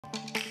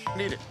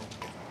Need it.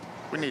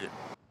 We need it.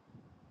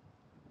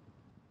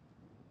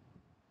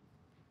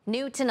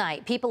 New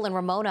tonight, people in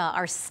Ramona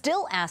are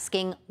still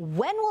asking,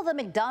 when will the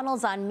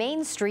McDonald's on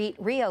Main Street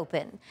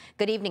reopen?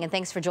 Good evening and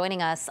thanks for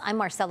joining us. I'm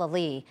Marcella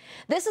Lee.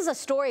 This is a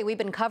story we've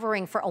been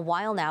covering for a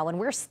while now, and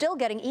we're still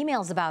getting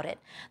emails about it.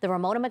 The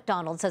Ramona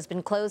McDonald's has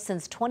been closed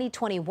since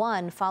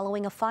 2021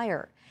 following a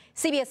fire.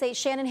 CBS 8's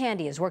Shannon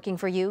Handy is working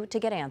for you to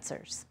get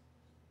answers.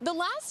 The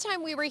last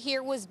time we were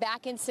here was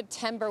back in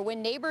September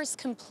when neighbors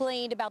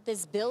complained about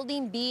this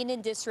building being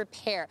in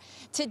disrepair.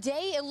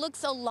 Today, it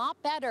looks a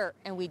lot better,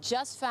 and we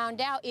just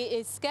found out it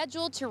is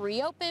scheduled to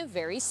reopen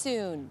very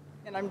soon.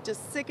 And I'm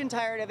just sick and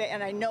tired of it,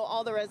 and I know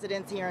all the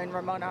residents here in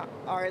Ramona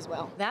are as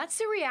well. That's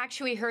the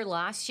reaction we heard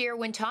last year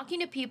when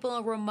talking to people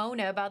in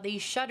Ramona about the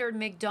shuttered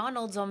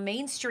McDonald's on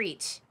Main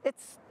Street.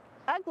 It's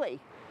ugly.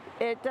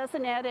 It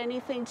doesn't add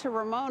anything to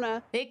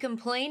Ramona. They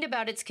complained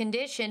about its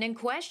condition and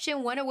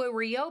questioned when it will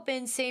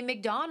reopen, saying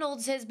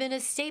McDonald's has been a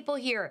staple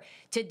here.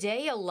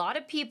 Today, a lot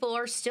of people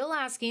are still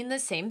asking the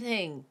same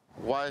thing.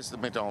 Why is the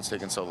McDonald's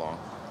taking so long?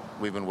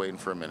 We've been waiting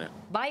for a minute.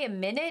 By a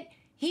minute,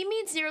 he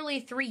means nearly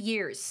 3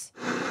 years.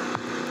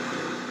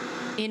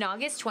 In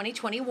August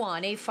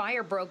 2021, a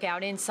fire broke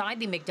out inside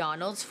the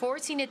McDonald's,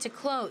 forcing it to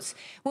close.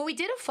 When we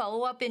did a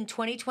follow-up in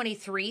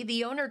 2023,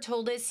 the owner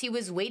told us he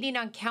was waiting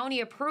on county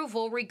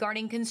approval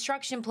regarding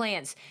construction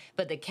plans.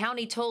 But the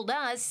county told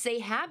us they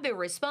have been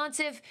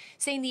responsive,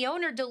 saying the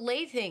owner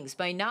delayed things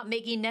by not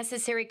making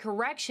necessary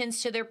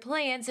corrections to their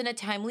plans in a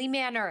timely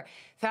manner.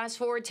 Fast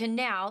forward to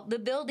now, the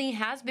building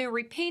has been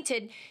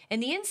repainted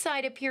and the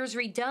inside appears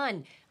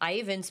redone. I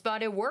even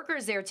spotted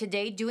workers there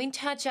today doing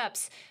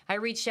touch-ups. I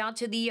reached out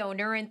to the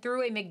owner, and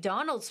through a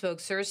McDonald's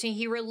spokesperson,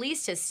 he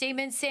released a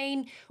statement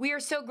saying, "We are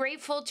so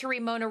grateful to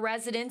Ramona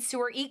residents who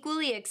are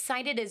equally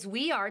excited as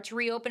we are to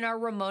reopen our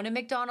Ramona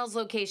McDonald's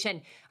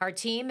location. Our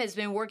team has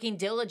been working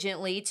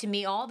diligently to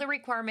meet all the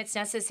requirements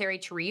necessary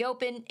to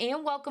reopen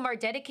and welcome our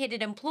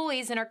dedicated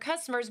employees and our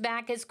customers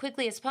back as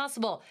quickly as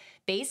possible.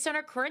 Based on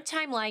our current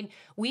timeline,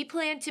 we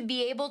plan to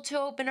be able to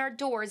open our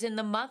doors in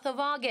the month of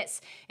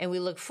August, and we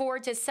look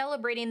forward to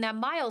celebrating that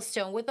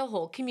milestone with the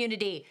whole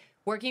community."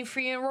 Working for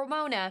you in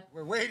Ramona,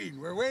 We're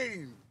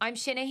waiting. I'm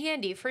Shannon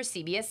Handy for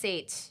CBS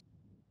 8.